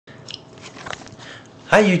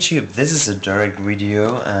Hi YouTube, this is a direct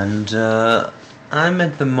video and I'm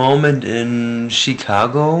at the moment in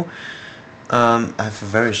Chicago. I have a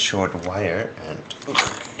very short wire and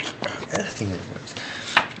I think it works.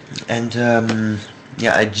 And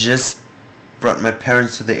yeah, I just brought my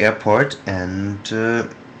parents to the airport and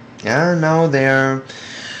yeah, now they're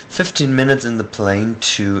 15 minutes in the plane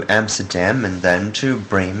to Amsterdam and then to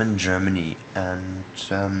Bremen, Germany. And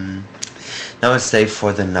now I stay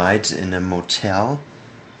for the night in a motel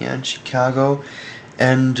here in Chicago,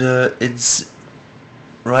 and it's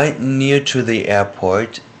right near to the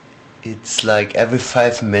airport. It's like every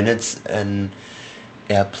 5 minutes an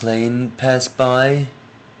airplane pass by,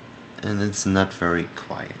 and it's not very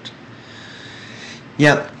quiet.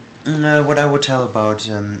 Yeah, what I would tell about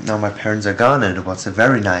now my parents are gone, and it was a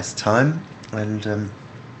very nice time, and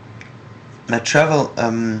my travel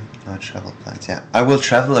plans. Yeah, I will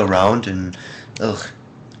travel around in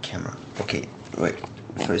camera. Okay, wait.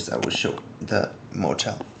 First I will show the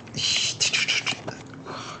motel.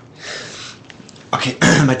 Okay,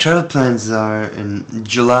 my travel plans are in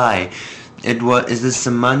July. Is this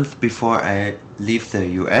a month before I leave the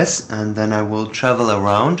US, and then I will travel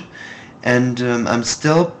around, and I'm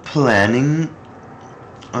still planning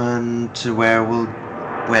on to where we'll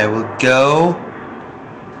go.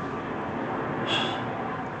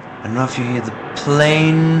 I don't know if you hear the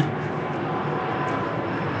plane.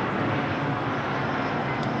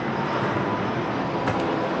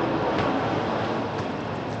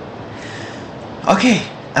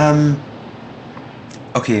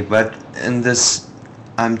 Okay, but in this,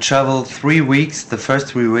 I'm travel 3 weeks, the first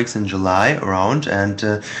 3 weeks in July around, and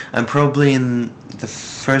I'm probably in the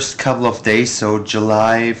first couple of days, so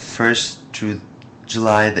July 1st to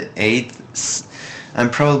July the 8th,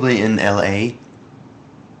 I'm probably in LA,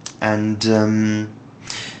 and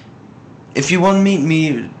if you want to meet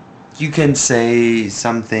me, you can say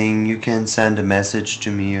something, you can send a message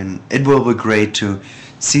to me, and it will be great to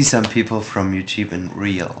see some people from YouTube in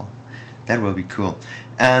real. That will be cool.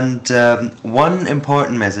 And one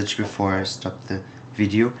important message before I stop the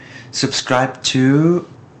video: subscribe to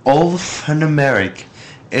Alphanumeric.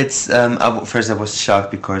 It's first I was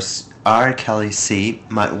shocked because Callies,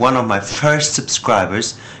 one of my first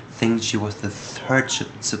subscribers, I think she was the third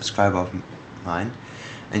subscriber of mine,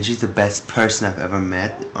 and she's the best person I've ever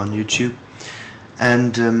met on YouTube.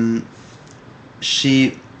 And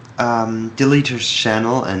she deleted her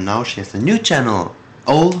channel, and now she has a new channel,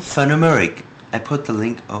 Alphanumeric. I put the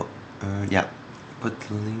link. Yeah, put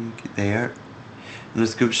the link there in the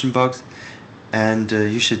description box, and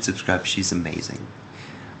you should subscribe. She's amazing.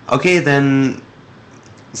 Okay, then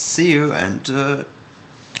see you. And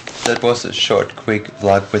that was a short, quick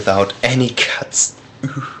vlog without any cuts.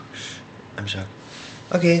 I'm shocked.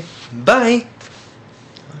 Okay, bye.